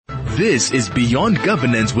This is Beyond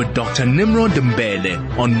Governance with Dr. Nimrod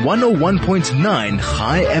Mbele on 101.9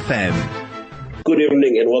 High FM. Good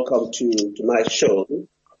evening and welcome to tonight's show.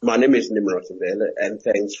 My name is Nimrod Mbele and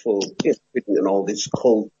thanks for participating in all this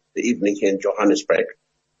cold evening here in Johannesburg.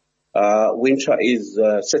 Winter is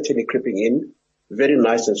certainly creeping in, very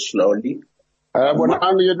nice and slowly.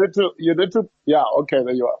 You need to, yeah, okay,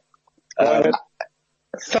 there you are.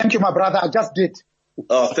 Thank you, my brother. I just did.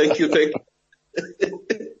 Oh, thank you.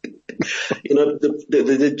 You know,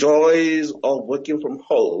 the joys of working from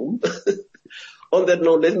home. On that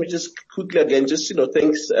note, let me just quickly again,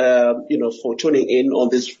 thanks, for tuning in on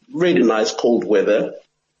this really nice cold weather.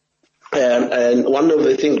 And one of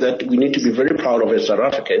the things that we need to be very proud of as South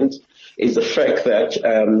Africans is the fact that,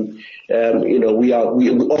 we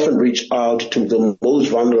often reach out to the most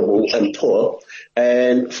vulnerable and poor.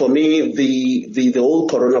 And for me, the whole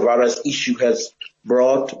coronavirus issue has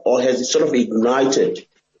brought or has sort of ignited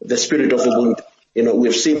the spirit of Ubuntu.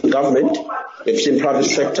 We've seen government, we've seen private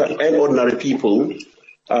sector and ordinary people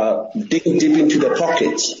digging deep into their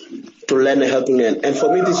pockets to lend a helping hand. And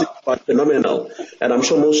for me, this is quite phenomenal. And I'm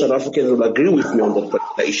sure most South Africans will agree with me on that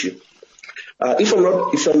particular issue. If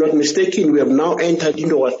I'm not mistaken, we have now entered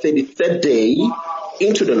into our 33rd day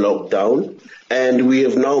into the lockdown, and we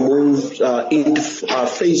have now moved into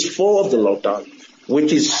phase 4 of the lockdown,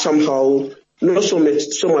 which is somehow not so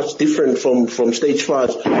much different from stage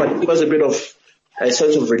 5, but it was a bit of a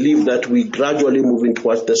sense of relief that we gradually moving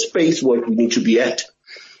towards the space where we need to be at.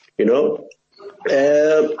 I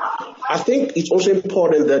think it's also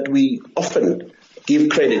important that we often give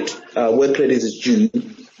credit where credit is due.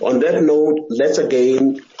 On that note, let's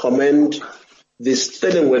again commend this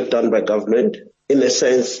sterling work done by government in the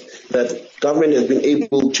sense that government has been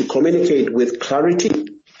able to communicate with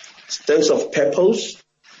clarity, sense of purpose,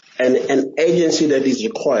 and an agency that is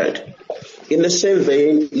required. In the same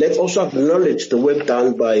vein, let's also acknowledge the work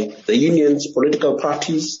done by the unions, political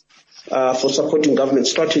parties, for supporting government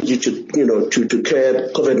strategy to curb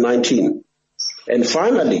COVID-19. And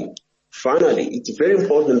finally, it's very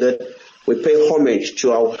important that we pay homage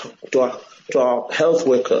to our health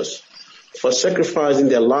workers for sacrificing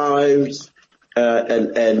their lives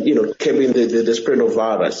and curbing the spread of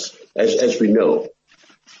virus, as we know.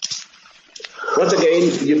 Once again,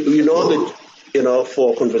 you know that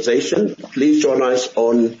for conversation, please join us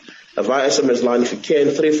on via SMS line if you can,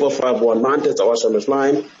 34519. That's our SMS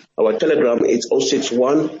line. Our Telegram is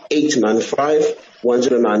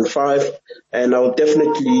 061-895-1095. And I'll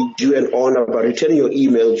definitely do an honor by returning your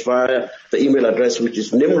emails via the email address, which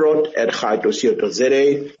is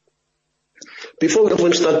nimrod@high.co.za. Before we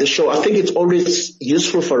even start the show, I think it's always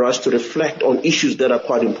useful for us to reflect on issues that are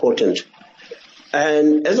quite important.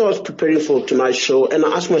 And as I was preparing for tonight's show, and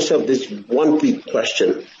I asked myself this one big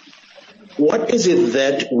question: what is it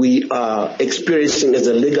that we are experiencing as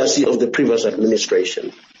a legacy of the previous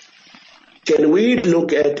administration? Can we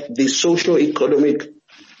look at the socio-economic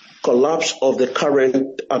collapse of the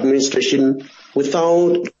current administration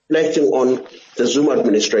without reflecting on the Zuma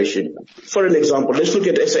administration? For an example, let's look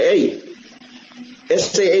at SAA.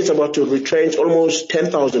 SAA is about to retrench almost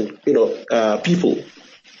 10,000, people.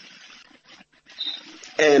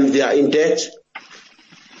 And they are in debt.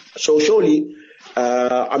 So surely,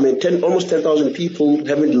 almost 10,000 people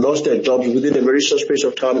having lost their jobs within a very short space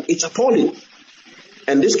of time. It's appalling.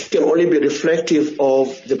 And this can only be reflective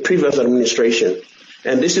of the previous administration.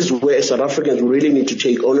 And this is where South Africans really need to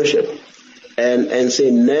take ownership and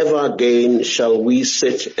say never again shall we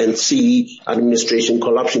sit and see administration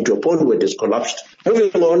collapsing to a point where it is collapsed.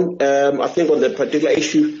 Moving on, I think on that particular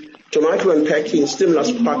issue, tonight we're unpacking a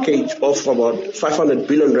stimulus package of about 500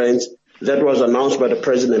 billion rands that was announced by the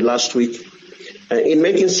president last week. In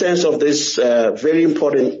making sense of this very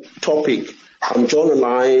important topic, I'm joined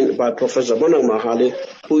online by Professor Bonang Mahale,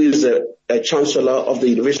 who is a Chancellor of the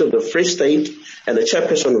University of the Free State and the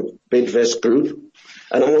Chairperson of Bidvest Group.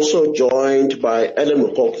 And I'm also joined by Ellen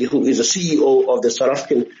Mukoki, who is the CEO of the South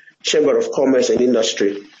African Chamber of Commerce and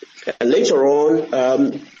Industry. And later on,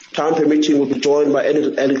 time permitting, we'll be joined by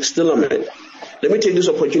Alex Stillerman. Let me take this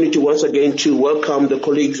opportunity once again to welcome the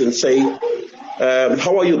colleagues and say,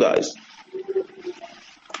 how are you guys?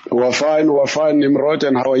 We're fine, Nimrod,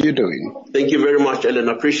 and how are you doing? Thank you very much, Ellen.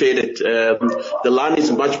 I appreciate it. The line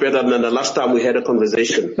is much better than the last time we had a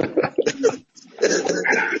conversation.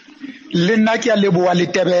 Thank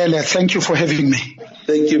you for having me.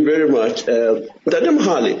 Thank you very much. Dr.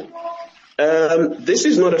 Mahale, this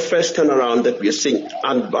is not a first turnaround that we are seeing,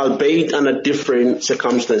 albeit under different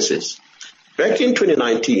circumstances. Back in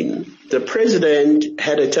 2019, the president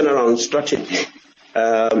had a turnaround strategy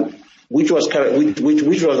which was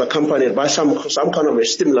accompanied by some kind of a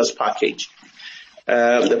stimulus package.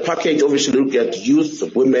 The package obviously looked at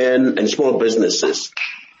youth, women, and small businesses.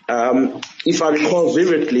 If I recall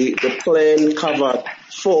vividly, the plan covered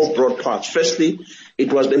 4 broad parts. Firstly,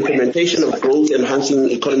 it was the implementation of growth-enhancing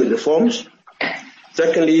economic reforms.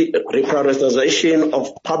 Secondly, reprioritization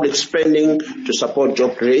of public spending to support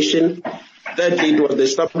job creation. Thirdly, it was the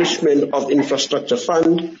establishment of infrastructure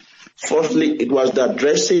fund. Fourthly, it was the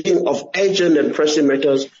addressing of urgent and pressing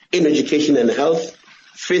matters in education and health.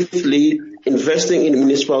 Fifthly, investing in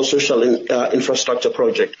municipal social infrastructure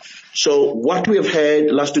project. So what we have had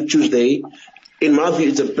last Tuesday, in my view,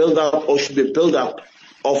 is a build-up or should be a build-up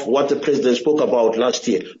of what the president spoke about last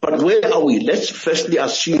year. But where are we? Let's firstly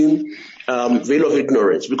assume veil of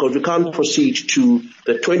ignorance, because we can't proceed to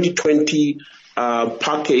the 2020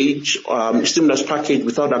 stimulus package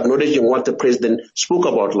without acknowledging what the president spoke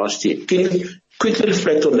about last year. Can you quickly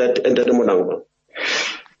reflect on that, Ndademo?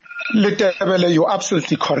 Mbele, you're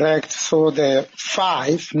absolutely correct. So the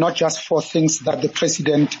 5, not just 4 things that the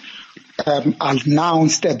president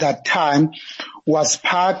announced at that time was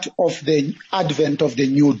part of the advent of the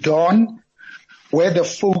new dawn, where the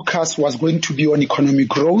focus was going to be on economic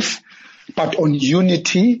growth, but on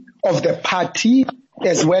unity of the party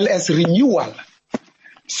as well as renewal.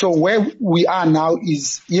 So where we are now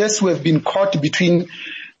is, yes, we have been caught between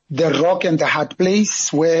the rock and the hard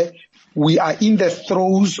place, where we are in the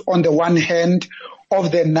throes, on the one hand,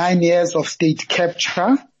 of the 9 years of state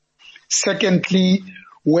capture. Secondly,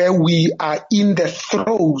 where we are in the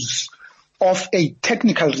throes of a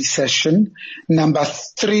technical recession. Number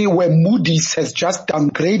 3, where Moody's has just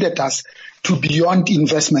downgraded us to beyond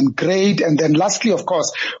investment grade. And then lastly, of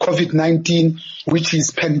course, COVID-19, which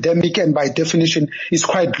is pandemic and by definition is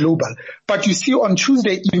quite global. But you see, on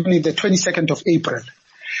Tuesday evening, the 22nd of April,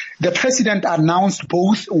 the president announced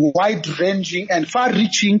both wide-ranging and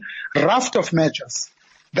far-reaching raft of measures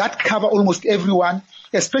that cover almost everyone,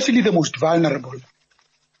 especially the most vulnerable.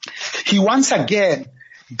 He once again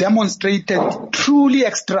demonstrated truly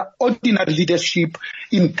extraordinary leadership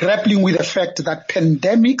in grappling with the fact that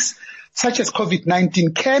pandemics such as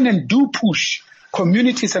COVID-19 can and do push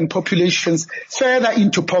communities and populations further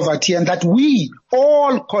into poverty, and that we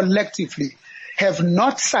all collectively have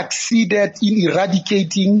not succeeded in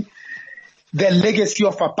eradicating the legacy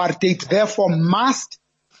of apartheid, therefore must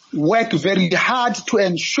work very hard to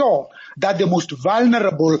ensure that the most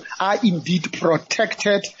vulnerable are indeed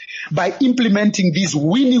protected by implementing these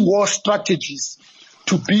winning war strategies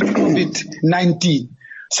to beat COVID-19.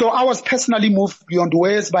 So I was personally moved beyond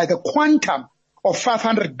words by the quantum of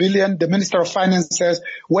 500 billion. The Minister of Finance says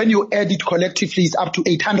when you add it collectively, it's up to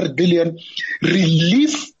 800 billion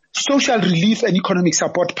relief, social relief and economic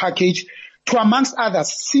support package to, amongst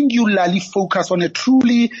others, singularly focus on a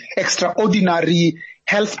truly extraordinary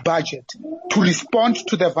health budget to respond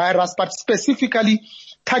to the virus, but specifically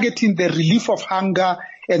targeting the relief of hunger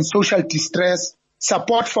and social distress,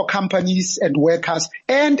 support for companies and workers,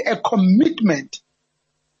 and a commitment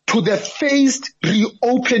to the phased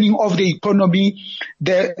reopening of the economy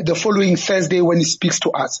the following Thursday when he speaks to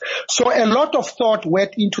us. So a lot of thought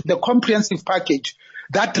went into the comprehensive package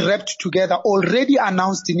that wrapped together already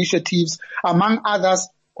announced initiatives, among others,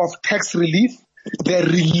 of tax relief, the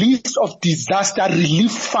release of disaster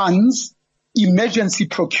relief funds, emergency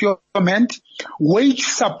procurement, wage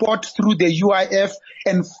support through the UIF,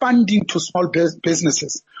 and funding to small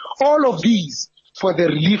businesses. All of these for the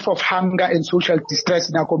relief of hunger and social distress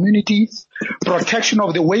in our communities, protection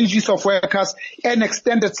of the wages of workers, and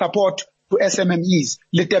extended support to SMMEs.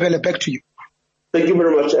 Mbele, back to you. Thank you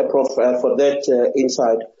very much, Prof, for that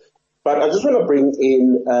insight. But I just want to bring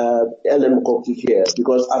in Ellen Mkoki here,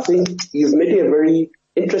 because I think you've made a very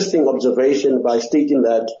interesting observation by stating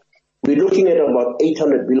that we're looking at about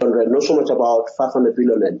 800 billion rand, not so much about 500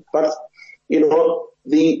 billion rand. But, you know,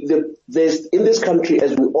 there's in this country,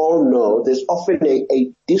 as we all know, there's often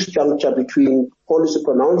a disjuncture between policy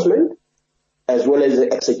pronouncement as well as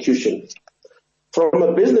the execution. From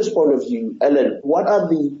a business point of view, Ellen, what are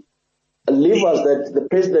the levers that the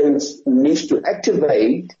president needs to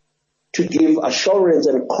activate to give assurance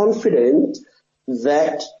and confidence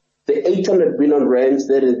that the 800 billion rands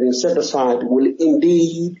that has been set aside will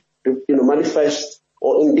indeed, manifest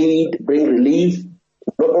or indeed bring relief,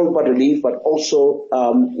 not only but relief, but also,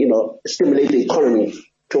 stimulate the economy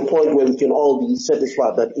to a point where we can all be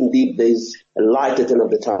satisfied that indeed there is a light at the end of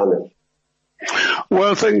the tunnel.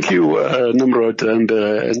 Well, thank you, Nimrod, and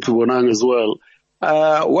to Bonang as well.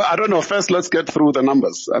 Well, I don't know. First, let's get through the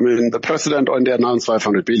numbers. I mean, the president only announced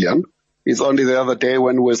 500 billion. It's only the other day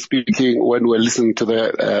when we're listening to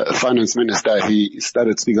the finance minister, he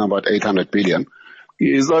started speaking about 800 billion.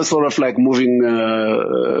 It's not sort of like moving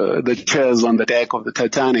the chairs on the deck of the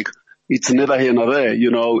Titanic. It's neither here nor there.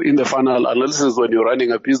 You know, in the final analysis, when you're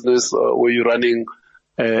running a business or you're running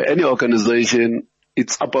any organization,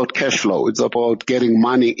 it's about cash flow. It's about getting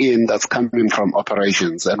money in that's coming from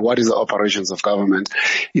operations. And what is the operations of government?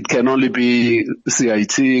 It can only be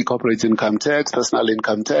CIT, corporate income tax, personal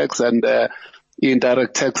income tax, and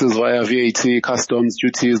indirect taxes via VAT, customs,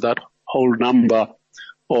 duties, that whole number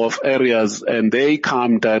of areas. And they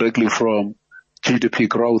come directly from GDP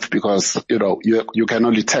growth because, you know, you can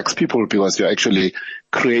only tax people because you're actually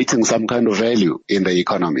creating some kind of value in the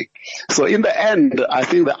economy. So in the end, I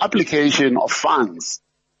think the application of funds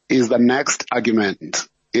is the next argument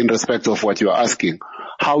in respect of what you're asking.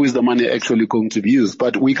 How is the money actually going to be used?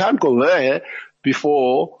 But we can't go there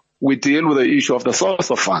before we deal with the issue of the source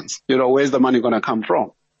of funds. You know, where's the money going to come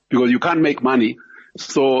from? Because you can't make money.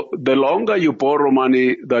 So the longer you borrow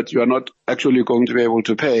money that you are not actually going to be able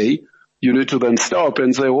to pay, you need to then stop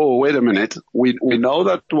and say, oh, wait a minute. We know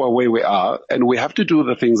that we're where we are and we have to do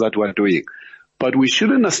the things that we're doing. But we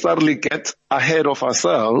shouldn't necessarily get ahead of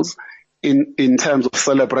ourselves in terms of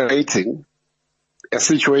celebrating a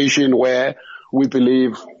situation where we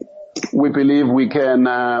believe we can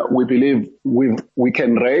raise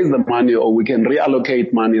the money or we can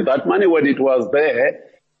reallocate money. That money, when it was there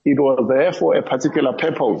for a particular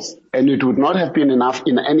purpose, and it would not have been enough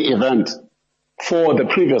in any event for the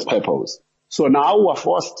previous purpose. So now we're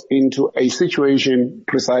forced into a situation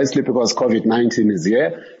precisely because COVID-19 is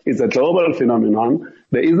here. It's a global phenomenon.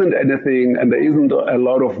 There isn't anything and there isn't a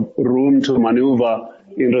lot of room to maneuver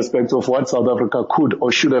in respect of what South Africa could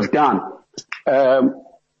or should have done.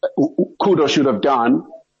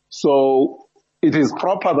 So it is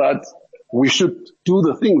proper that we should do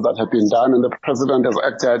the things that have been done, and the president has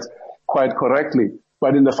acted quite correctly.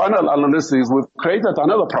 But in the final analysis, we've created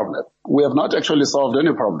another problem. We have not actually solved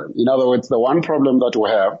any problem. In other words, the one problem that we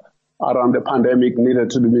have around the pandemic needed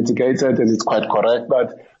to be mitigated, and it's quite correct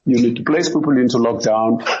that you need to place people into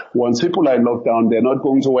lockdown. Once people are in lockdown, they're not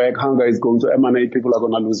going to work. Hunger is going to emanate. People are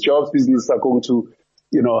going to lose jobs. Businesses are going to,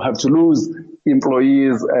 have to lose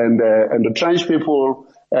employees and retrench people,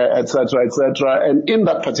 et cetera, et cetera. And in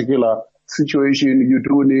that particular situation, you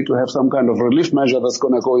do need to have some kind of relief measure that's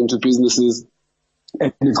going to go into businesses.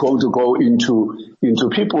 And it's going to go into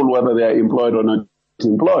people, whether they are employed or not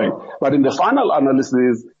employed. But in the final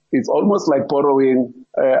analysis, it's almost like borrowing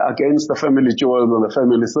against the family jewels or the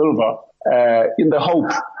family silver, in the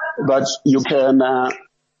hope that you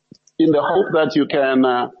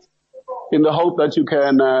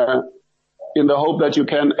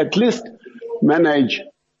can at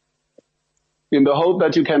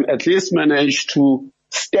least manage to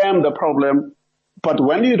stem the problem. But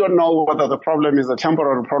when you don't know whether the problem is a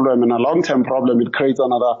temporary problem and a long-term problem, it creates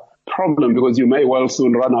another problem because you may well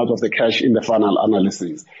soon run out of the cash in the final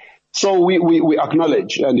analysis. So we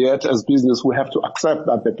acknowledge, and yet as business we have to accept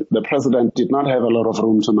that the president did not have a lot of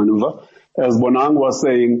room to maneuver. As Bonang was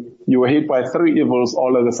saying, you were hit by three evils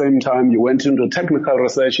all at the same time. You went into a technical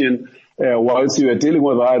recession. Whilst you were dealing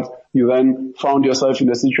with that, you then found yourself in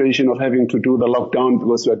a situation of having to do the lockdown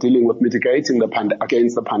because you are dealing with mitigating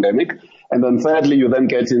against the pandemic. And then thirdly, you then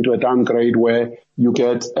get into a downgrade where you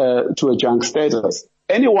get to a junk status.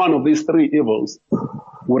 Any one of these three evils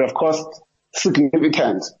would have caused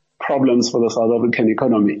significant problems for the South African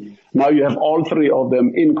economy. Now you have all three of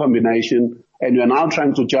them in combination, and you're now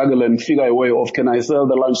trying to juggle and figure a way of, can I sell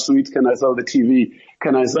the lunch suite? Can I sell the TV?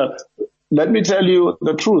 Let me tell you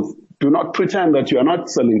the truth. Do not pretend that you are not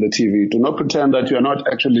selling the TV. Do not pretend that you are not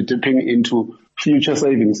actually dipping into future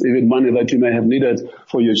savings, even money that you may have needed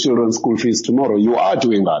for your children's school fees tomorrow. You are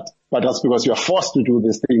doing that. But that's because you are forced to do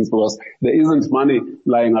these things because there isn't money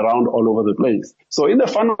lying around all over the place. So in the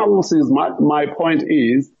final analysis, my point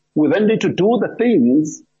is we then need to do the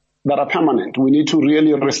things that are permanent. We need to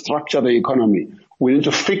really restructure the economy. We need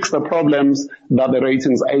to fix the problems that the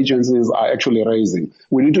ratings agencies are actually raising.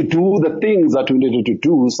 We need to do the things that we needed to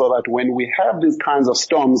do so that when we have these kinds of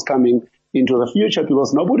storms coming into the future,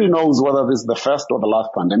 because nobody knows whether this is the first or the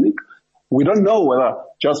last pandemic. We don't know whether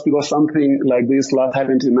just because something like this last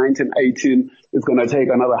happened in 1918, it's going to take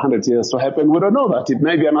another 100 years to happen. We don't know that. It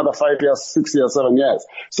may be another 5 years, 6 years, 7 years.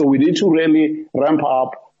 So we need to really ramp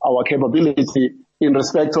up our capability in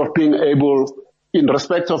respect of being able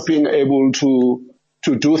to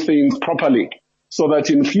do things properly, so that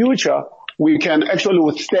in future we can actually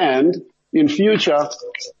withstand. The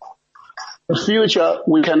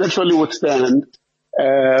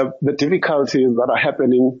difficulties that are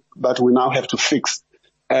happening that we now have to fix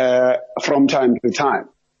from time to time.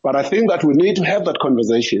 But I think that we need to have that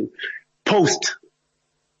conversation post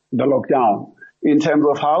the lockdown in terms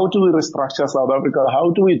of how do we restructure South Africa, how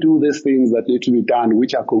do we do these things that need to be done,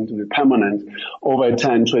 which are going to be permanent over a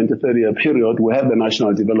 10, 20, 30-year period. We have the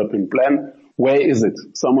National Development Plan. Where is it?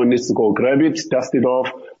 Someone needs to go grab it, dust it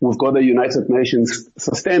off. We've got the United Nations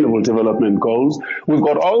Sustainable Development Goals. We've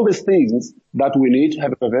got all these things that we need to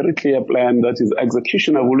have a very clear plan that is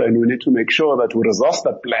executionable, and we need to make sure that we resource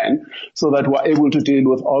that plan so that we're able to deal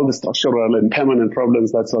with all the structural and permanent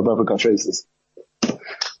problems that South Africa faces.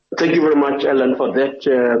 Thank you very much, Alan, for that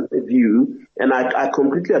view. And I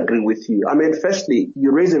completely agree with you. I mean, firstly,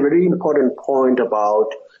 you raise a very important point about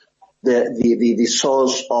the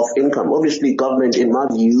source of income. Obviously, government, in my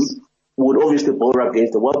view, would obviously borrow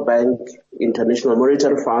against the World Bank, International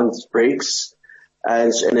Monetary Funds, BRICS,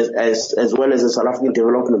 as well as the South African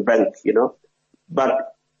Development Bank, you know.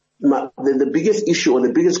 But the biggest issue or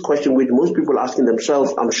the biggest question which most people are asking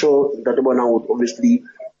themselves, I'm sure that everyone would obviously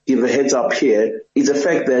give a heads up here, is the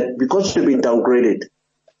fact that because they've been downgraded,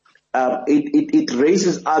 it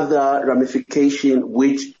raises other ramifications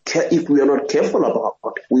which, if we are not careful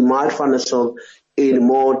about, we might find ourselves in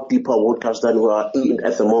more deeper waters than we are in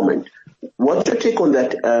at the moment. What's your take on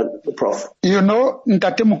that, Prof? You know,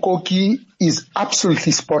 Ntate Mukoki is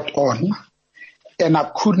absolutely spot on, and I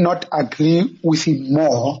could not agree with him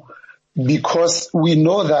more, because we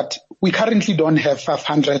know that we currently don't have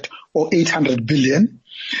 500 or 800 billion.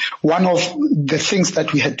 One of the things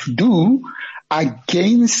that we had to do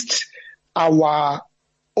against our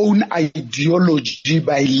own ideology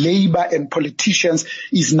by labor and politicians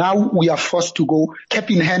is now we are forced to go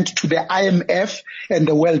cap in hand to the IMF and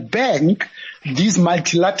the World Bank, these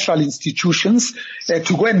multilateral institutions,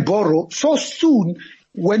 to go and borrow so soon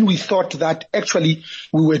when we thought that actually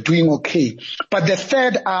we were doing okay. But the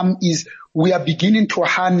third arm is we are beginning to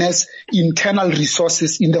harness internal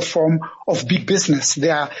resources in the form of big business.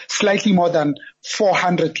 There are slightly more than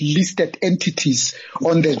 400 listed entities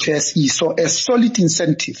on the JSE. So a solid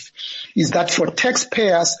incentive is that for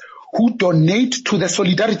taxpayers who donate to the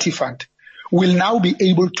Solidarity Fund will now be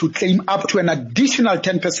able to claim up to an additional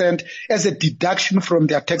 10% as a deduction from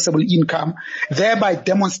their taxable income, thereby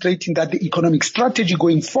demonstrating that the economic strategy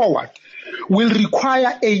going forward will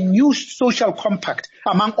require a new social compact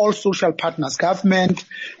among all social partners, government,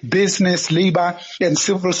 business, labor, and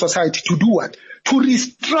civil society to do what? To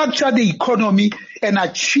restructure the economy and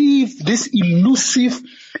achieve this elusive,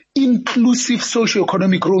 inclusive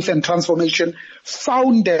socio-economic growth and transformation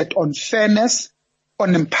founded on fairness,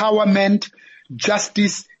 on empowerment,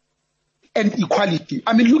 justice, and equality.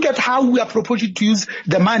 I mean, look at how we are proposing to use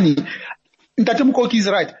the money. Ntate Mukoki is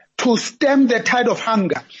right. To stem the tide of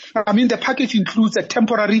hunger. I mean, the package includes a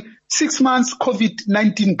temporary 6 months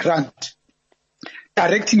COVID-19 grant,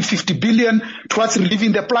 directing 50 billion towards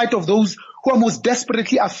relieving the plight of those who are most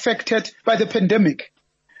desperately affected by the pandemic.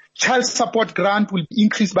 Child support grant will be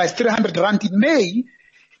increased by 300 rand in May,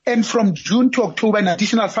 and from June to October, an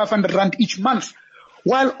additional 500 rand each month,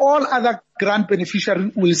 while all other grant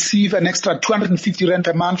beneficiaries will receive an extra 250 rand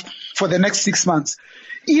a month for the next 6 months.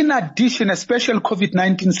 In addition, a special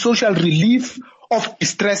COVID-19 social relief of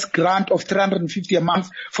distress grant of 350 a month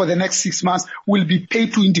for the next 6 months will be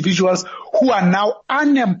paid to individuals who are now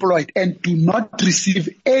unemployed and do not receive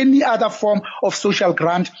any other form of social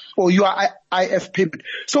grant or UIF payment.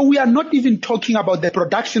 So we are not even talking about the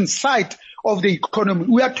production side of the economy.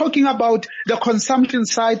 We are talking about the consumption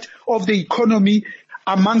side of the economy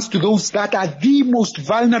amongst those that are the most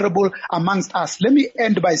vulnerable amongst us. Let me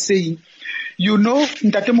end by saying, you know,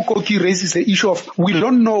 Ntate Mukoki raises the issue of we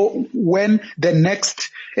don't know when the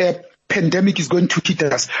next pandemic is going to hit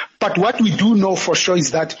us. But what we do know for sure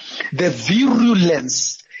is that the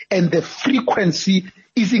virulence and the frequency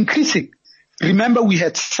is increasing. Remember, we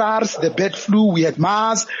had SARS, the bird flu, we had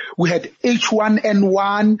MERS, we had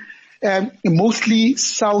H1N1, mostly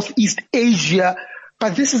Southeast Asia.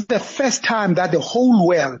 But this is the first time that the whole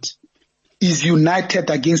world is united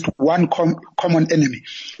against one common enemy.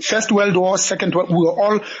 First World War, Second World War, we were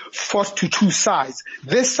all forced to choose sides.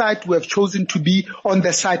 This side we have chosen to be on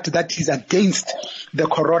the side that is against the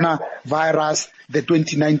coronavirus, the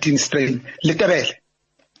 2019 strain. Letebele.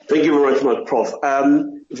 Thank you very much, Prof.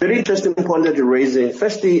 Very interesting point that you're raising.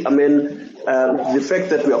 Firstly, I mean, the fact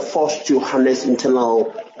that we are forced to harness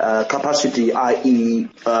internal capacity, i.e.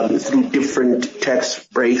 Through different tax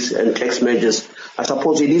breaks and tax measures, I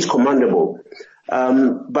suppose it is commendable.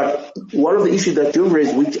 But one of the issues that you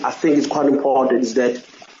raised, which I think is quite important, is that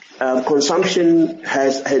consumption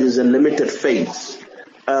has a limited phase.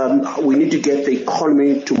 We need to get the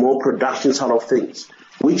economy to more production side of things.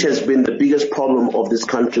 which has been the biggest problem of this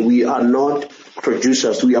country. We are not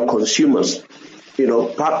producers, we are consumers.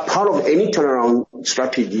 Part of any turnaround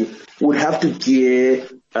strategy would have to gear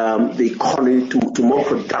the economy to more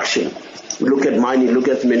production. Look at mining, look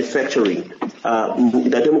at manufacturing.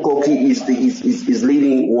 Dr. Mkoki is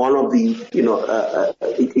leading one of the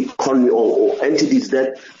economy or entities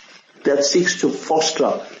that seeks to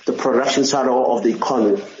foster the production side of the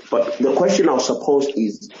economy. But the question I suppose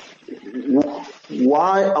is,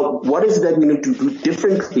 what is it that we need to do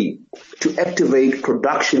differently to activate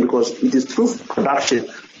production? Because it is through production,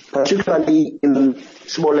 particularly in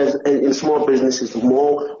small businesses,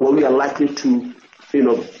 where we are likely to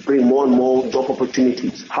bring more and more job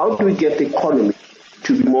opportunities. How do we get the economy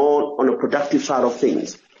to be more on the productive side of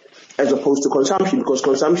things as opposed to consumption? Because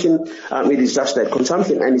consumption, it is just that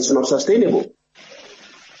consumption, and it's not sustainable.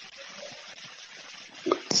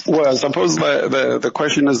 Well, I suppose the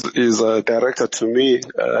question is directed to me,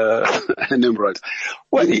 Nimrod.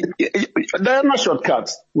 Well, there are no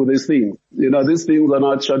shortcuts with these things. These things are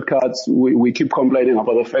not shortcuts. We keep complaining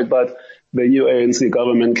about the fact that the new ANC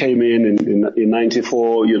government came in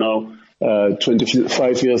 94,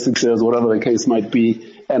 25 years, 6 years, whatever the case might be,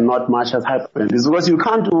 and not much has happened. It's because you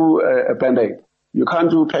can't do a band-aid. You can't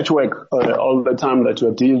do patchwork all the time that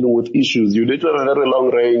you're dealing with issues. You need to have a very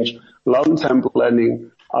long range, long-term planning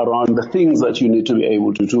around the things that you need to be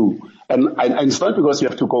able to do. And it's not because you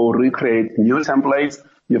have to go recreate new templates.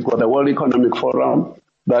 You've got the World Economic Forum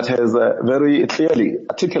that has very clearly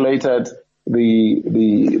articulated what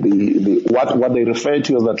they refer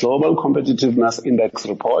to as the Global Competitiveness Index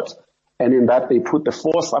report. And in that they put the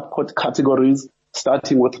 4 subcategories,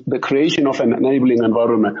 starting with the creation of an enabling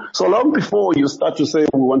environment. So long before you start to say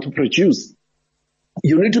we want to produce,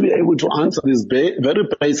 you need to be able to answer these very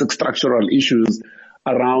basic structural issues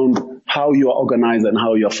around how you are organized and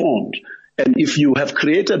how you are formed. And if you have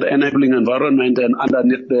created the enabling environment, and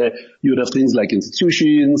underneath there you have things like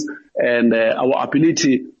institutions and our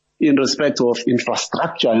ability in respect of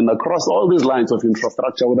infrastructure, and across all these lines of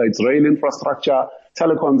infrastructure, whether it's rail infrastructure,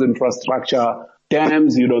 telecoms infrastructure,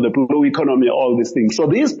 dams, the blue economy, all these things. So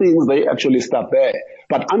these things, they actually start there.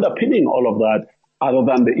 But underpinning all of that, other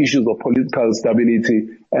than the issues of political stability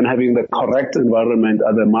and having the correct environment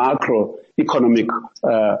at the macroeconomic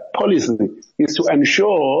policy, is to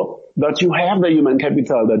ensure that you have the human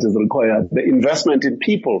capital that is required, the investment in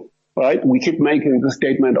people, right? We keep making this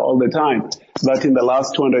statement all the time that in the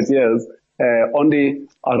last 200 years, only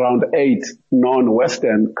around 8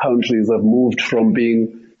 non-Western countries have moved from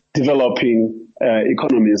being developing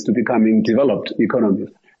economies to becoming developed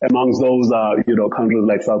economies. Amongst those are, countries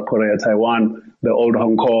like South Korea, Taiwan, the old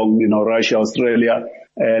Hong Kong, Russia, Australia,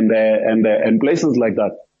 and places like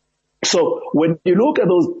that. So when you look at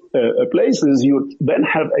those places, you then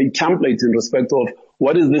have a template in respect of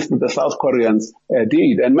what is this that the South Koreans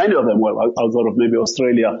did. And many of them, well, outside of maybe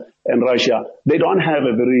Australia and Russia, they don't have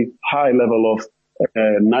a very high level of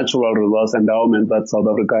natural resource endowment that South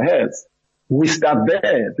Africa has. We start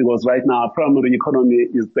there because right now our primary economy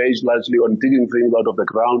is based largely on digging things out of the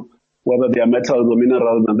ground, whether they are metals or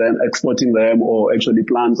minerals, and then exporting them, or actually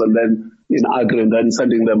plants and then in agri and then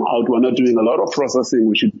sending them out. We're not doing a lot of processing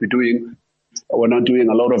we should be doing. We're not doing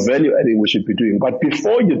a lot of value adding we should be doing. But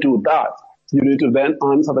before you do that, you need to then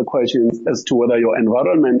answer the questions as to whether your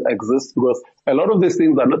environment exists, because a lot of these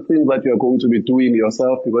things are not things that you're going to be doing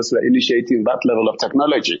yourself because you're initiating that level of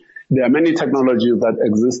technology. There are many technologies that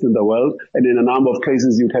exist in the world, and in a number of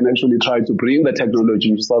cases you can actually try to bring the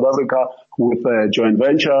technology into South Africa with joint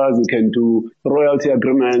ventures. You can do royalty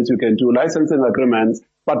agreements, you can do licensing agreements,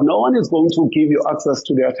 but no one is going to give you access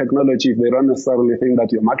to their technology if they don't necessarily think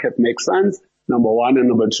that your market makes sense. Number one. And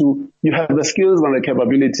number two, you have the skills and the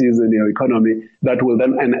capabilities in your economy that will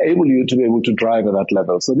then enable you to be able to drive at that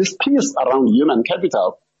level. So this piece around human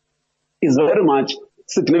capital is very much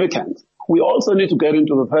significant. We also need to get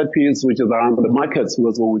into the third piece, which is around the markets,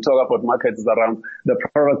 because when we talk about markets, it's around the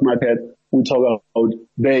product market. We talk about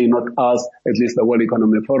they, not us, at least the World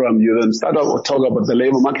Economic Forum. You then start to talk about the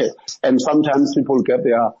labor market. And sometimes people get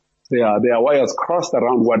their wires crossed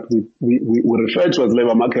around what we refer to as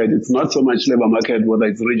labor market. It's not so much labor market, whether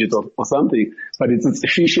it's rigid or something, but it's its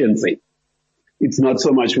efficiency. It's not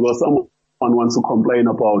so much because someone wants to complain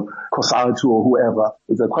about COSATU or whoever.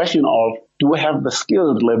 It's a question of, do we have the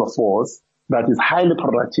skilled labor force that is highly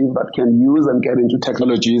productive, that can use and get into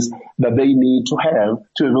technologies that they need to have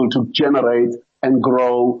to be able to generate and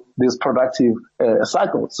grow this productive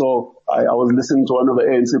cycle. So I was listening to one of the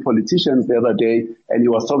ANC politicians the other day, and he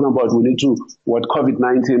was talking about what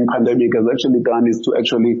COVID-19 pandemic has actually done is to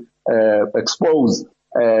actually expose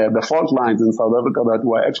the fault lines in South Africa that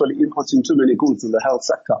we're actually importing too many goods in the health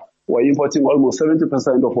sector. We're importing almost 70%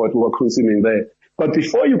 of what we're consuming there. But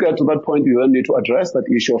before you get to that point, you then need to address that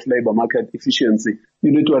issue of labor market efficiency.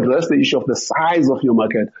 You need to address the issue of the size of your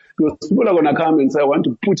market. Because people are going to come and say, I want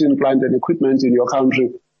to put in plant and equipment in your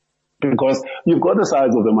country because you've got the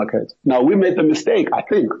size of the market. Now, we made the mistake, I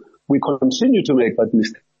think. We continue to make that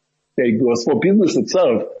mistake. Because for business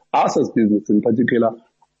itself, us as business in particular,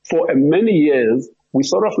 for many years, we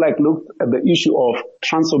sort of like looked at the issue of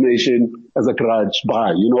transformation as a grudge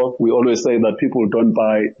buy. You know, we always say that people don't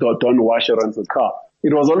wash or rent a car.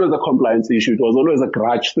 It was always a compliance issue. It was always a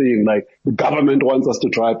grudge thing, like the government wants us to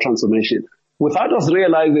drive transformation. Without us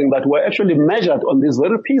realizing that we're actually measured on this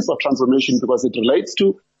very piece of transformation because it relates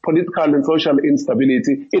to political and social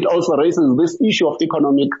instability. It also raises this issue of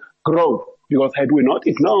economic growth. Because had we not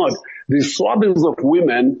ignored these swaths of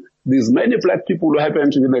women, these many black people who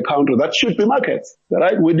happen to be in the country, that should be markets,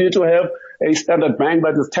 right? We need to have a Standard Bank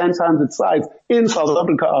that is 10 times its size in South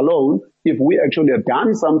Africa alone. If we actually have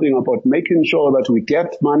done something about making sure that we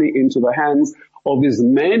get money into the hands of these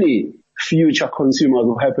many future consumers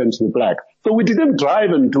who happen to be black. So we didn't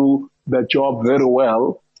drive and do the job very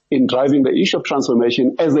well in driving the issue of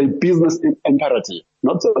transformation as a business imperative,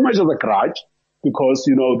 not so much as a grudge, because,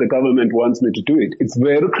 you know, the government wants me to do it. It's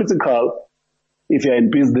very critical if you're in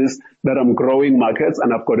business that I'm growing markets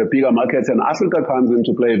and I've got a bigger market, and Africa comes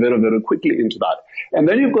into play very, very quickly into that. And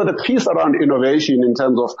then you've got a piece around innovation in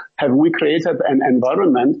terms of have we created an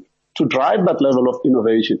environment to drive that level of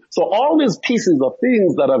innovation. So all these pieces of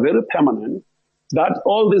things that are very permanent, that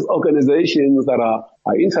all these organizations that are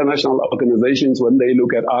international organizations, when they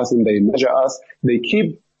look at us and they measure us, they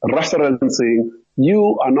keep referencing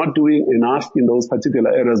you are not doing enough in those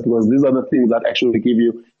particular areas because these are the things that actually give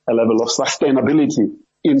you a level of sustainability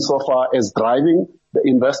insofar as driving the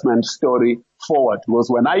investment story forward. Because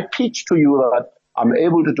when I pitch to you that I'm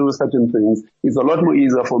able to do certain things, it's a lot more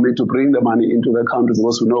easier for me to bring the money into the country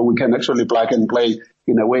because we know we can actually plug and play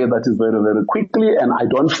in a way that is very, very quickly, and I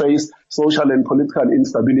don't face social and political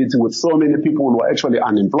instability with so many people who are actually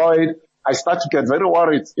unemployed. I start to get very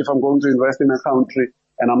worried if I'm going to invest in a country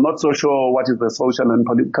and I'm not so sure what is the social and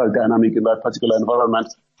political dynamic in that particular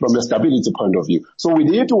environment from a stability point of view. So we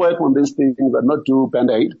need to work on these things and not do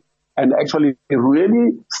Band-Aid and actually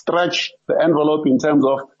really stretch the envelope in terms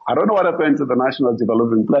of, I don't know what happened to the National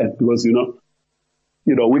Development Plan because, you know,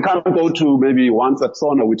 we can't go to maybe once at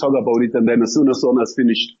SONA, we talk about it, and then as soon as SONA is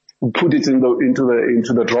finished, we put it into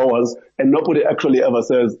the drawers, and nobody actually ever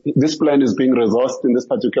says, this plan is being resourced in this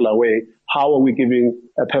particular way. How are we giving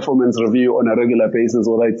a performance review on a regular basis,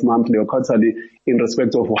 whether it's monthly or quarterly, in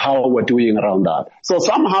respect of how we're doing around that? So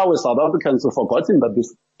somehow as South Africans have forgotten that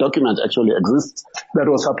this document actually exists, that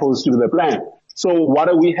was supposed to be the plan. So what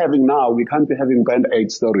are we having now? We can't be having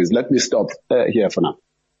Band-Aid stories. Let me stop here for now.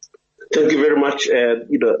 Thank you very much,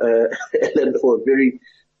 Ellen, for a very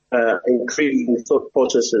intriguing thought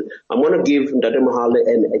process. I'm going to give Ndade Mahale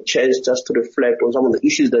a chance just to reflect on some of the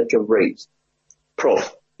issues that you've raised.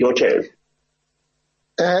 Prof, your turn.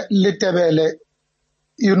 Letebele,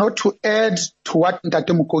 to add to what Ndade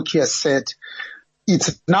Mukoki has said,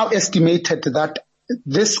 it's now estimated that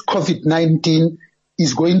this COVID-19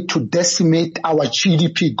 is going to decimate our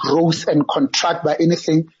GDP growth and contract by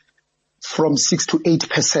anything from 6 to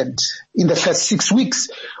 8%. In the first 6 weeks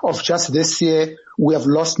of just this year, we have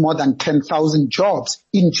lost more than 10,000 jobs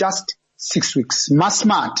in just 6 weeks.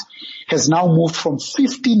 Massmart has now moved from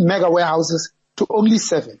 15 mega warehouses to only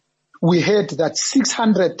 7. We heard that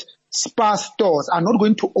 600 Spar stores are not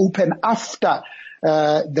going to open after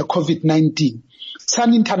the COVID-19.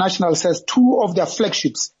 Sun International says 2 of their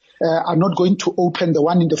flagships are not going to open, the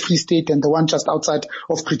one in the Free State and the one just outside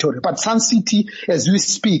of Pretoria. But Sun City, as we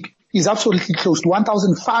speak, is absolutely closed.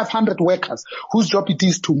 1,500 workers whose job it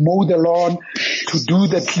is to mow the lawn, to do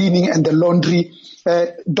the cleaning and the laundry,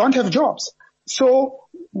 don't have jobs. So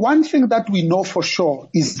one thing that we know for sure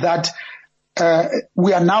is that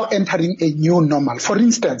we are now entering a new normal. For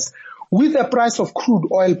instance, with the price of crude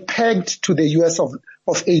oil pegged to the US of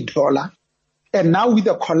 $8, and now with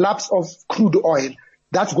the collapse of crude oil,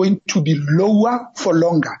 that's going to be lower for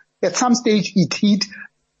longer. At some stage, it hit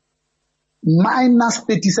minus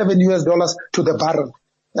 $37 to the barrel.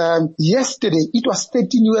 Yesterday, it was $13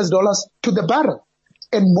 to the barrel.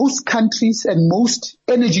 And most countries and most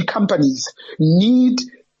energy companies need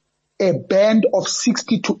a band of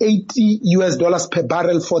 $60 to $80 per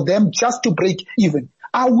barrel for them just to break even.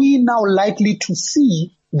 Are we now likely to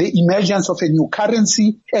see the emergence of a new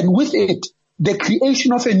currency and with it, the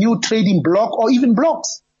creation of a new trading bloc or even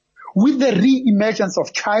blocks? With the re-emergence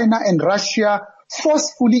of China and Russia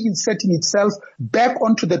forcefully inserting itself back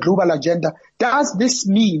onto the global agenda. Does this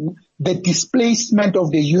mean the displacement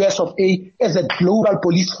of the US of A as a global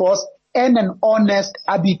police force and an honest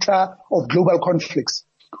arbiter of global conflicts?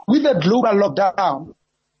 With the global lockdown,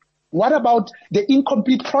 what about the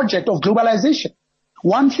incomplete project of globalization?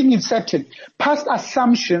 One thing is certain, past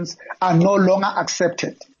assumptions are no longer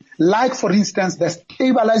accepted. Like, for instance, the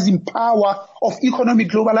stabilizing power of economic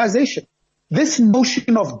globalization. This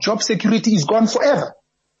notion of job security is gone forever.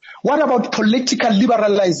 What about political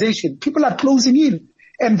liberalization? People are closing in.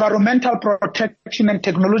 Environmental protection and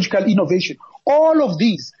technological innovation. All of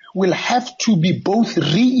these will have to be both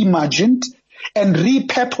reimagined and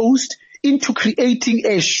repurposed into creating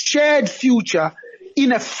a shared future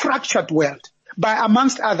in a fractured world by,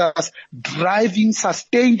 amongst others, driving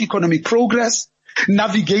sustained economic progress,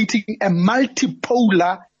 navigating a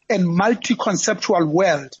multipolar and multi-conceptual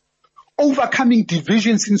world, overcoming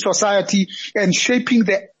divisions in society, and shaping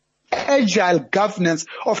the agile governance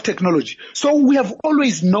of technology. So we have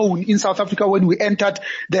always known in South Africa when we entered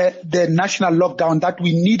the national lockdown that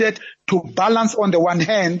we needed to balance, on the one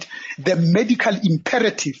hand, the medical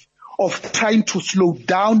imperative of trying to slow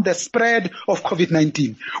down the spread of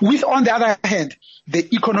COVID-19, with, on the other hand, the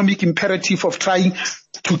economic imperative of trying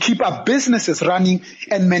to keep our businesses running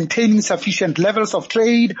and maintaining sufficient levels of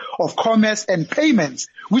trade, of commerce and payments,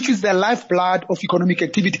 which is the lifeblood of economic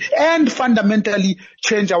activity, and fundamentally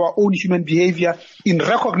change our own human behavior in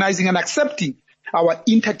recognizing and accepting our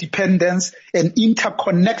interdependence and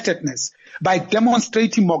interconnectedness by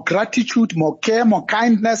demonstrating more gratitude, more care, more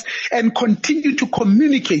kindness, and continue to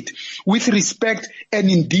communicate with respect and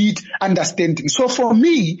indeed understanding. So for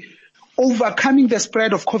me, overcoming the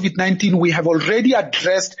spread of COVID-19, we have already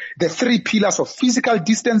addressed the three pillars of physical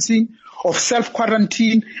distancing, of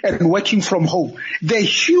self-quarantine, and working from home. The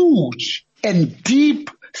huge and deep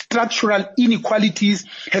structural inequalities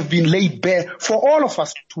have been laid bare for all of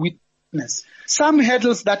us to witness. Some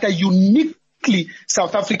hurdles that are uniquely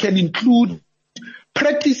South African include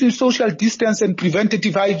practicing social distance and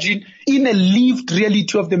preventative hygiene in a lived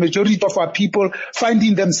reality of the majority of our people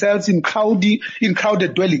finding themselves in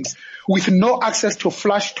crowded dwellings, with no access to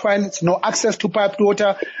flush toilets, no access to piped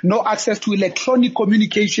water, no access to electronic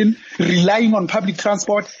communication, relying on public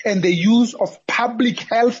transport and the use of public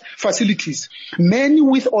health facilities. Many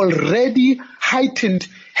with already heightened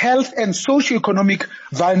health and socioeconomic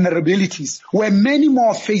vulnerabilities, where many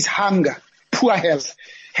more face hunger, poor health,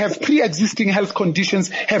 have pre-existing health conditions,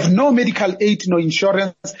 have no medical aid, no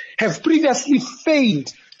insurance, have previously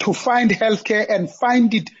failed to find healthcare and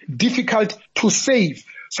find it difficult to save.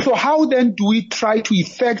 So how then do we try to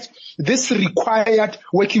effect this required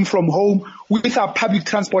working from home with our public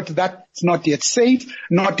transport that's not yet safe,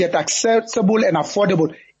 not yet accessible and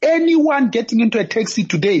affordable? Anyone getting into a taxi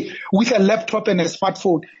today with a laptop and a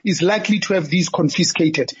smartphone is likely to have these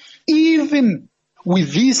confiscated. Even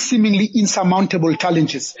with these seemingly insurmountable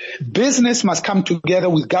challenges, business must come together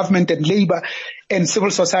with government and labor and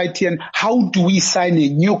civil society. And how do we sign a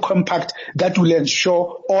new compact that will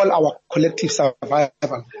ensure all our collective survival?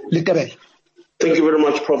 Thank you very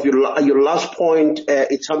much, Prof. Your last point,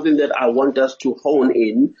 it's something that I want us to hone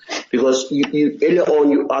in, because you earlier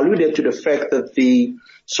on you alluded to the fact that the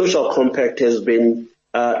social compact has been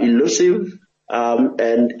elusive,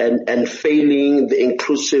 and failing the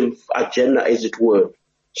inclusive agenda, as it were.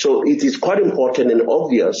 So it is quite important and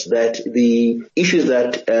obvious that the issues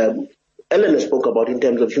that Ellen spoke about in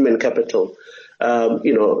terms of human capital,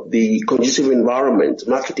 the conducive environment,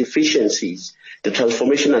 market efficiencies, the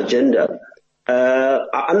transformation agenda,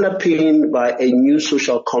 are underpinned by a new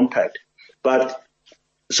social compact. But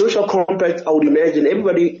social compact, I would imagine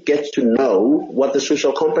everybody gets to know what the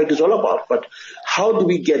social compact is all about. But how do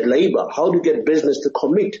we get labor? How do we get business to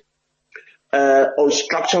commit on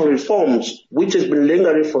structural reforms, which has been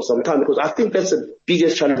lingering for some time? Because I think that's the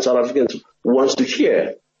biggest challenge South Africans wants to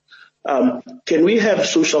hear. Can we have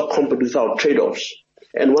social compact without trade-offs?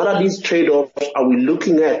 And what are these trade-offs are we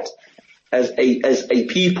looking at as a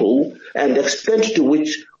people, and the extent to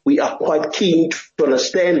which we are quite keen to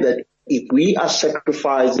understand that if we are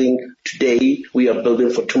sacrificing today, we are building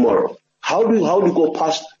for tomorrow. How do we go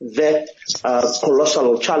past that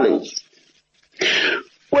colossal challenge?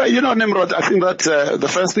 Well, Nimrod, I think that the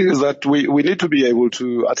first thing is that we need to be able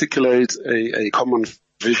to articulate a common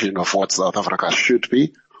vision of what South Africa should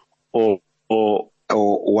be, or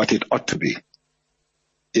what it ought to be.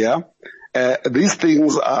 Yeah, these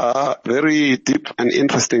things are very deep and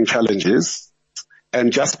interesting challenges,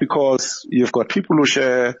 and just because you've got people who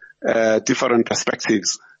share different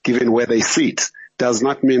perspectives, given where they sit, does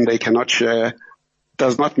not mean they cannot share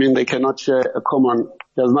a common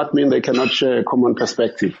does not mean they cannot share a common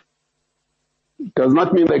perspective. Does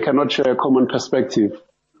not mean they cannot share a common perspective.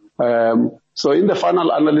 So in the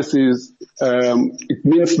final analysis, it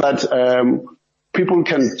means that people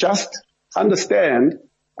can just understand.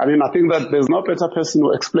 I mean, I think that there's no better person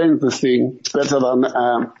who explains this thing better than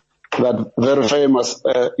that very famous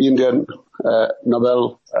Indian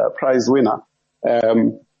Nobel Prize winner,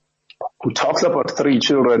 who talks about three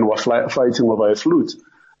children who are fighting over a flute.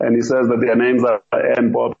 And he says that their names are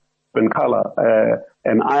Anne, Bob, and Carla.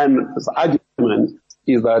 And Anne's argument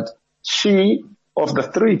is that she, of the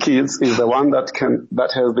three kids, is the one that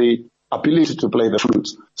has the ability to play the flute.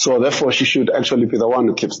 So therefore she should actually be the one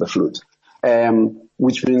who keeps the flute.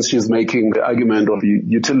 Which means she's making the argument of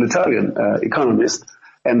utilitarian economist.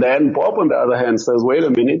 And then Bob, on the other hand, says, wait a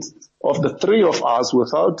minute, of the three of us,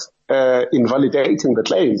 without invalidating the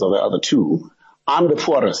claims of the other two, I'm the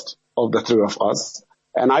poorest of the three of us,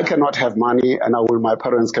 and I cannot have money, and my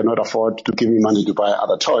parents cannot afford to give me money to buy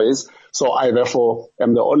other toys, so I therefore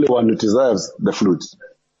am the only one who deserves the flute.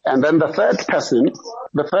 And then the third person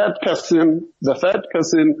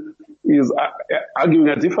is arguing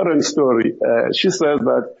a different story. She says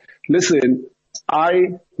that, listen,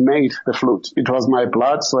 I made the flute. It was my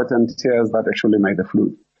blood, sweat, and tears that actually made the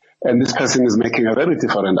flute. And this person is making a very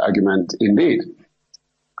different argument indeed.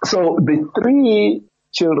 So the three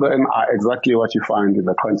children are exactly what you find in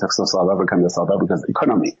the context of South Africa and the South Africa's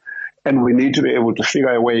economy. And we need to be able to figure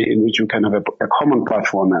a way in which we can have a common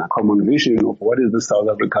platform and a common vision of what is the South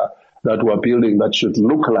Africa that we're building that should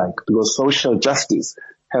look like, because social justice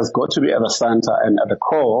has got to be at the center and at the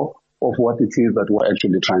core of what it is that we're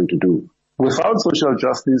actually trying to do. Without social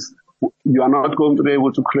justice, you are not going to be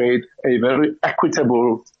able to create a very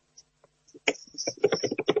equitable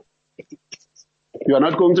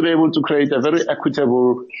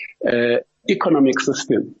economic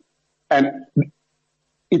system. And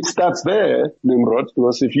it starts there, Nimrod,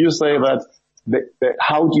 because if you say that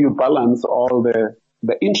how do you balance all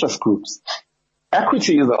the interest groups?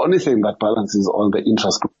 Equity is the only thing that balances all the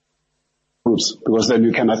interest groups, because then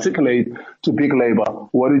you can articulate to big labor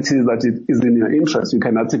what it is that it is in your interest. You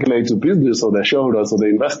can articulate to business or the shareholders or the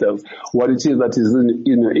investors what it is that is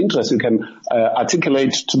in your interest. You can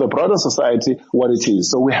articulate to the broader society what it is.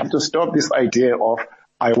 So we have to stop this idea of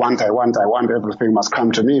I want, everything must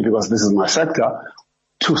come to me because this is my sector,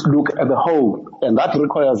 to look at the whole. And that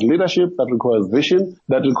requires leadership, that requires vision,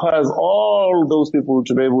 that requires all those people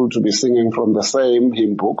to be able to be singing from the same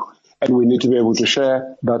hymn book. And we need to be able to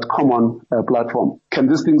share that common platform. Can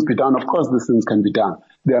these things be done? Of course these things can be done.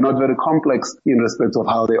 They are not very complex in respect of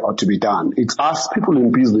how they ought to be done. It's us, people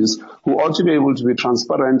in business, who ought to be able to be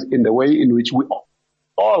transparent in the way in which we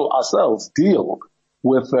all ourselves deal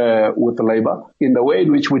with labor, in the way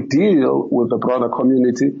in which we deal with the broader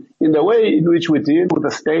community, in the way in which we deal with the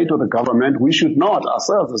state or the government. We should not,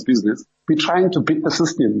 ourselves as business, be trying to beat the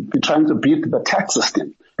system, be trying to beat the tax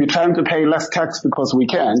system, be trying to pay less tax because we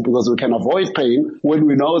can avoid paying when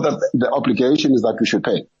we know that the obligation is that we should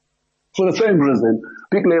pay. For the same reason,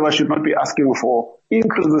 big labor should not be asking for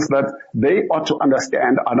increases that they ought to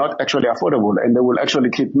understand are not actually affordable, and they will actually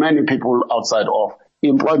keep many people outside of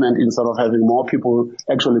employment instead of having more people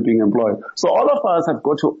actually being employed. So all of us have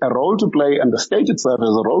got a role to play, and the state itself has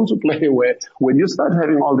a role to play, where when you start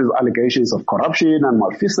having all these allegations of corruption and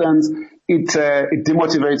malfeasance, it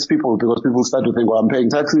demotivates people, because people start to think, well, I'm paying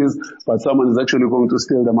taxes, but someone is actually going to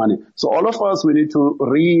steal the money. So all of us, we need to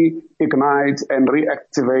reignite and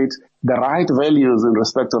reactivate the right values in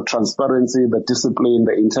respect of transparency, the discipline,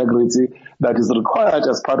 the integrity that is required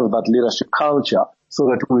as part of that leadership culture, so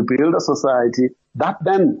that we build a society that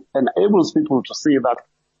then enables people to see that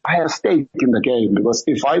I have stake in the game, because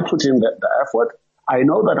if I put in the effort, I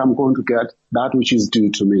know that I'm going to get that which is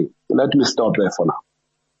due to me. Let me stop there for now.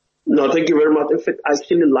 No, thank you very much. In fact, I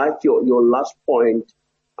actually like your last point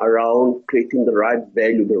around creating the right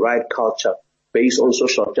value, the right culture based on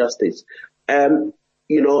social justice. There are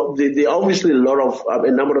obviously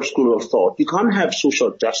a number of schools of thought. You can't have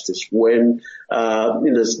social justice when,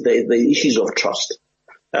 the issues of trust.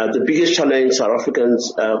 The biggest challenge South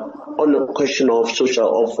Africans, on the question of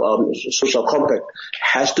social compact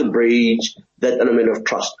has to bridge that element of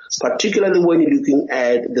trust, particularly when you're looking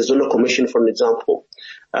at the Zono Commission, for an example.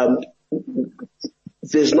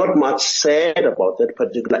 There's not much said about that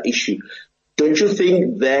particular issue. Don't you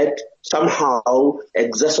think that somehow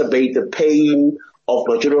exacerbate the pain of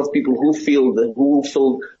majority of people who feel done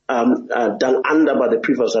under by the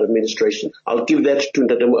previous administration? I'll give that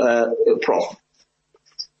to Prof.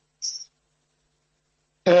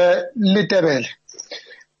 Litebele,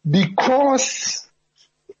 because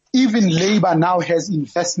even labor now has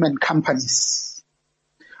investment companies,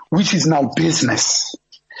 which is now business.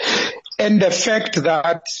 And the fact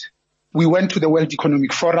that we went to the World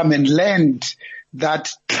Economic Forum and learned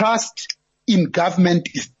that trust in government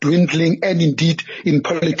is dwindling, and indeed in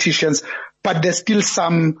politicians, but there's still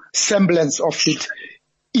some semblance of it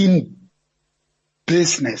in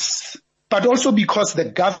business. But also because the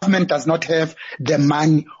government does not have the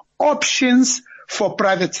money, options for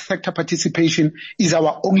private sector participation is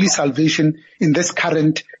our only salvation in this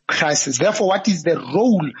current crisis. Therefore, what is the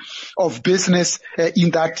role of business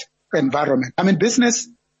in that environment? I mean, business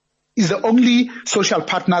is the only social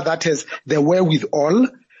partner that has the wherewithal,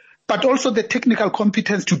 but also the technical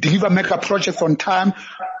competence to deliver mega projects on time,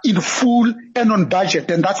 in full, and on budget,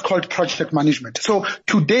 and that's called project management. So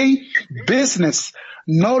today, business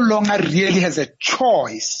no longer really has a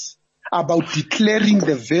choice about declaring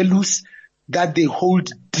the values that they hold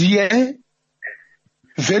dear,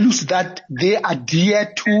 values that they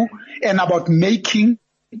adhere to, and about making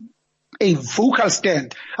a vocal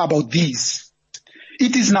stand about these.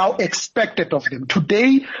 It is now expected of them.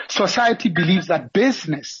 Today, society believes that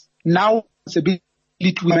business now has a big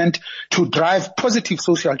meant to drive positive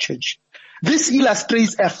social change. This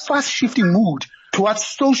illustrates a fast-shifting mood towards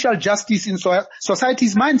social justice in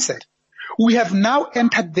society's mindset. We have now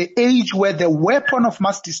entered the age where the weapon of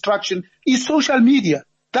mass destruction is social media.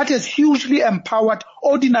 That has hugely empowered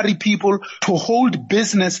ordinary people to hold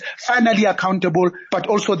business finally accountable, but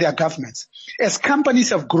also their governments. As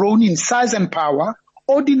companies have grown in size and power,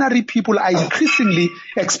 ordinary people are increasingly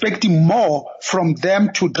expecting more from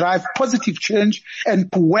them to drive positive change and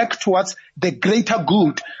to work towards the greater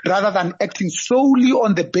good rather than acting solely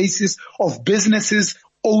on the basis of businesses'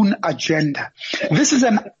 own agenda. This is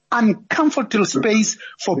an uncomfortable space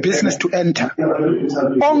for business to enter.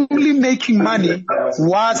 Only making money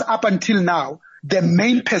was, up until now, the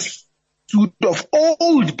main pursuit of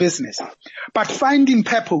old business. But finding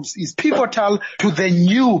purpose is pivotal to the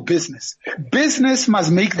new business. Business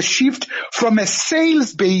must make the shift from a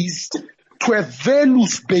sales-based to a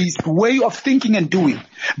values-based way of thinking and doing.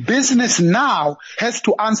 Business now has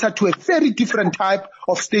to answer to a very different type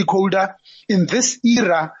of stakeholder. In this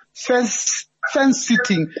era,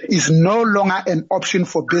 fence-sitting is no longer an option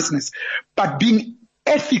for business, but being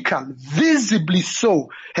ethical, visibly so,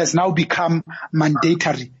 has now become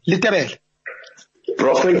mandatory. Literal.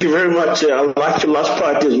 Bro, thank you very much. I like the last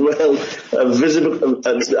part as well,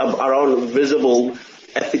 around visible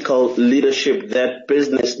ethical leadership that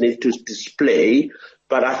business needs to display.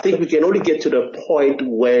 But I think we can only get to the point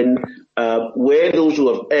when where those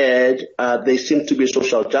who have erred, there seems to be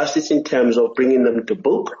social justice in terms of bringing them to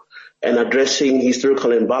book and addressing historical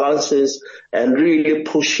imbalances and really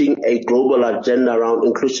pushing a global agenda around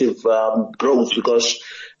inclusive growth, because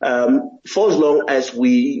for as long as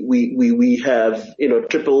we have,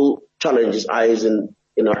 triple challenges, as in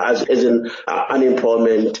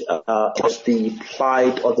unemployment, as the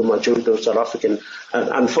plight of the majority of South African.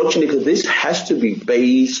 Unfortunately, this has to be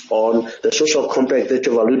based on the social compact that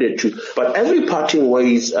you've alluded to. But every parting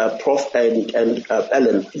ways, Prof. and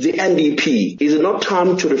Ellen, the NDP, is it not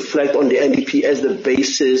time to reflect on the NDP as the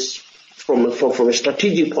basis from a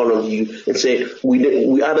strategic point of view and say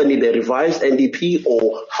we either need a revised NDP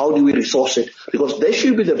or how do we resource it? Because that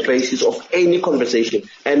should be the basis of any conversation.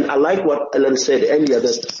 And I like what Ellen said earlier,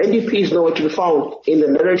 that NDP is nowhere to be found in the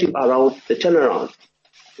narrative around the turnaround.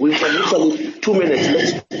 We've got literally 2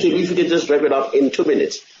 minutes. Let's see if we can just wrap it up in 2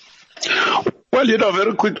 minutes. Well,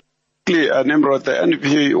 very quickly, Nimrod, the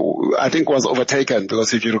NDP, I think, was overtaken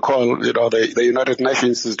because if you recall, the United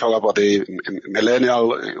Nations is talking about the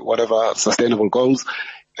millennial, sustainable goals.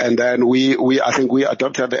 And then I think we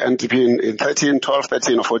adopted the NDP in 12,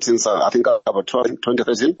 13 or 14, so I think about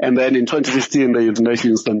 2013. And then in 2015, the United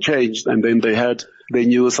Nations then changed, and then they had the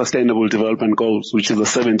new Sustainable Development Goals, which is the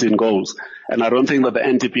 17 goals. And I don't think that the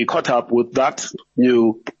NDP caught up with that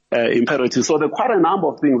new imperative. So there are quite a number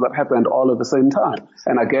of things that happened all at the same time.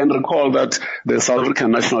 And again, recall that the South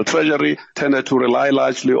African National Treasury tended to rely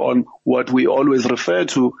largely on what we always refer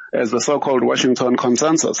to as the so-called Washington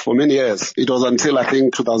Consensus for many years. It was until, I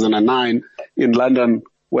think, 2009 in London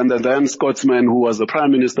when the then Scotsman, who was the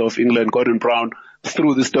Prime Minister of England, Gordon Brown,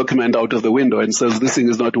 threw this document out of the window and says this thing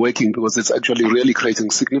is not working because it's actually really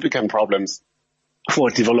creating significant problems for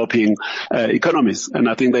developing economies. And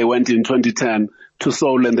I think they went in 2010 to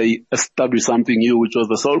Seoul and they established something new, which was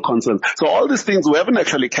the Seoul Consensus. So all these things we haven't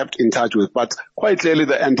actually kept in touch with, but quite clearly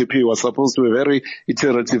the NDP was supposed to be a very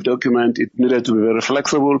iterative document. It needed to be very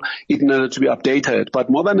flexible. It needed to be updated.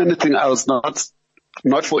 But more than anything else,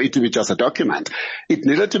 not for it to be just a document. It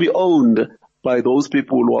needed to be owned by those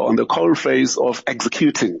people who are on the coal face of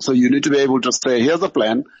executing. So you need to be able to say, here's a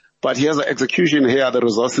plan. but here's the execution, here are the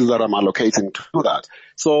resources that I'm allocating to that.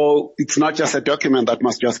 So it's not just a document that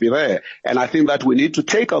must just be there. And I think that we need to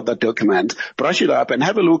take out that document, brush it up, and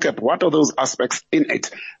have a look at what are those aspects in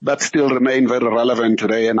it that still remain very relevant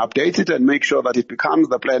today, and update it and make sure that it becomes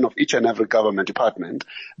the plan of each and every government department,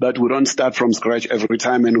 that we don't start from scratch every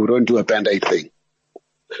time and we don't do a Band-Aid thing.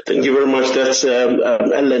 Thank you very much. That's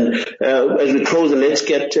Ellen. As we close, let's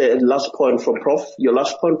get last point from Prof. Your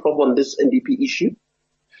last point, Prof, on this NDP issue.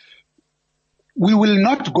 We will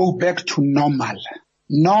not go back to normal.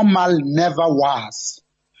 Normal never was.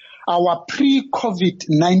 Our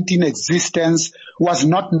pre-COVID-19 existence was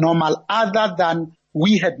not normal, other than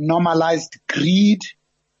we had normalized greed,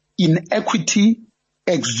 inequity,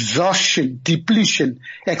 exhaustion, depletion,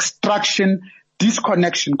 extraction,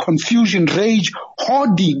 disconnection, confusion, rage,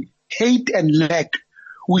 hoarding, hate, and lack.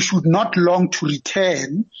 We should not long to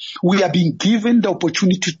return. We are being given the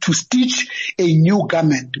opportunity to stitch a new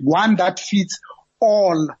garment, one that fits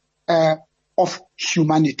all of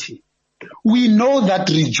humanity. We know that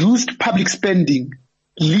reduced public spending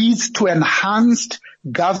leads to enhanced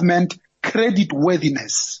government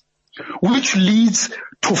creditworthiness, which leads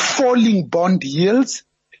to falling bond yields,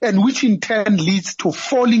 and which in turn leads to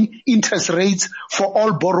falling interest rates for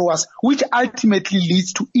all borrowers, which ultimately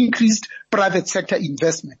leads to increased private sector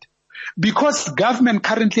investment. Because government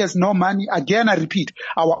currently has no money, again I repeat,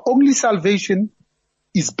 our only salvation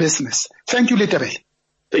is business. Thank you, Letterel.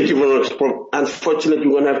 Thank you very much, Prof. Unfortunately,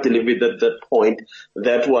 we're going to have to leave it at that point.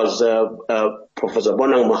 That was Professor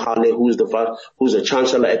Bonang Mahale, who's the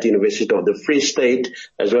Chancellor at the University of the Free State,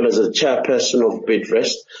 as well as the Chairperson of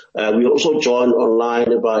Bidrest. We also joined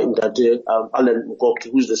online by Ndade Alan Mugokti,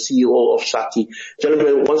 who's the CEO of SATI.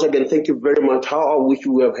 Gentlemen, once again, thank you very much. How I wish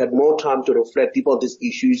we have had more time to reflect deep on these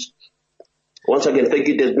issues. Once again, thank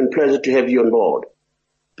you. It has been a pleasure to have you on board.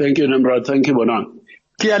 Thank you, Nimrod. Thank you, Bonang.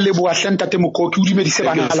 Thank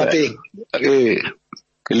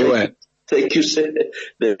you, sir.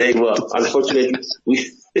 Well, unfortunately,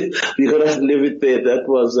 we're going to leave it there. That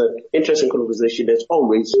was an interesting conversation, as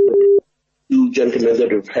always, two gentlemen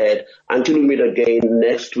that we've had. Until we meet again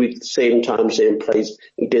next week, same time, same place,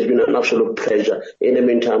 it has been an absolute pleasure. In the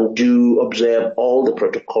meantime, do observe all the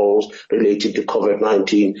protocols related to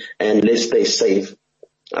COVID-19, and let's stay safe.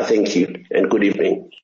 I thank you, and good evening.